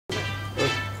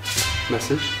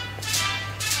message.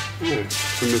 Yeah,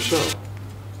 from Michelle.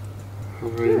 How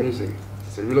very amusing.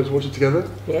 So we like to watch it together?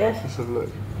 Yes. Let's have a look.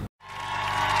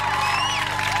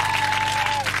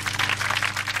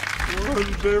 Why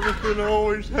did everything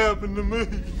always happen to me?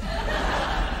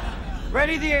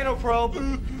 Ready the anal probe.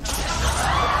 Anal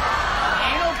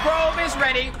probe is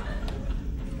ready.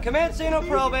 Commence anal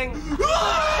probing.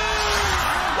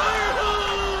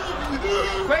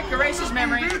 Quick, erase his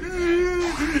memory.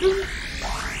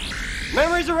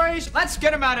 Memory's erased. Let's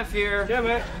get him out of here. Damn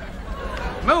it.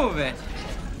 Move it.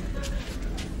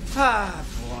 Ah,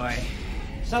 boy.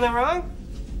 Something wrong?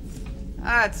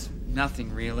 That's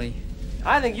nothing really.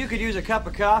 I think you could use a cup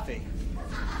of coffee.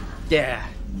 Yeah.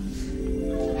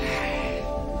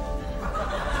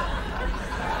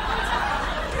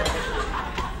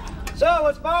 So,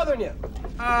 what's bothering you?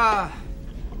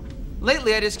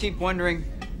 Lately I just keep wondering,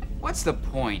 what's the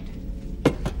point?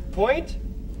 Point?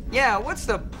 Yeah, what's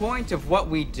the point of what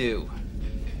we do?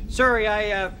 Sorry,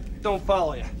 I don't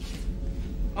follow you.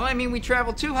 Well, I mean, we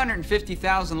travel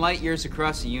 250,000 light years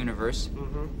across the universe,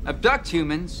 abduct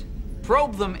humans,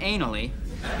 probe them anally,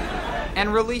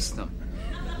 and release them.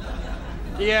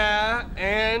 Yeah,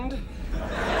 and?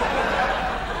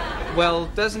 Well,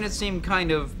 doesn't it seem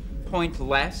kind of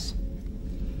pointless?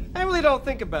 I really don't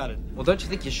think about it. Well, don't you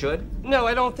think you should? No,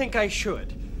 I don't think I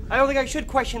should. I don't think I should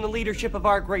question the leadership of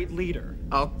our great leader.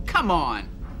 Oh, come on.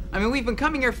 I mean, we've been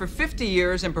coming here for 50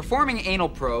 years and performing anal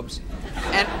probes,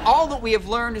 and all that we have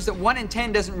learned is that 1 in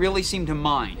 10 doesn't really seem to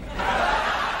mind.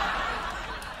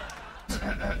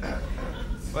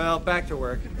 Well, back to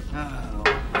work. Oh.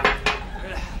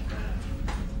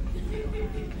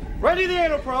 Ready the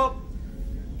anal probe.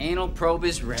 Anal probe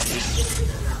is ready.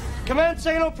 Commence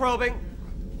anal probing.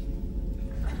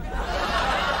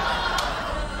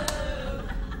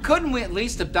 Couldn't we at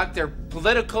least abduct their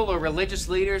political or religious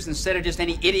leaders instead of just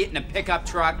any idiot in a pickup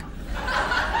truck?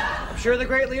 I'm sure the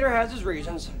great leader has his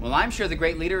reasons. Well, I'm sure the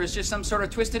great leader is just some sort of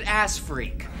twisted ass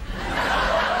freak.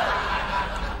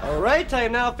 All right, I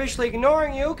am now officially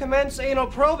ignoring you. Commence anal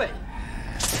probing.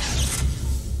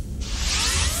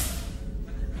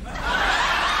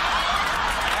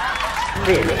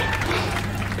 Really?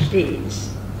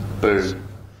 Please. Boom.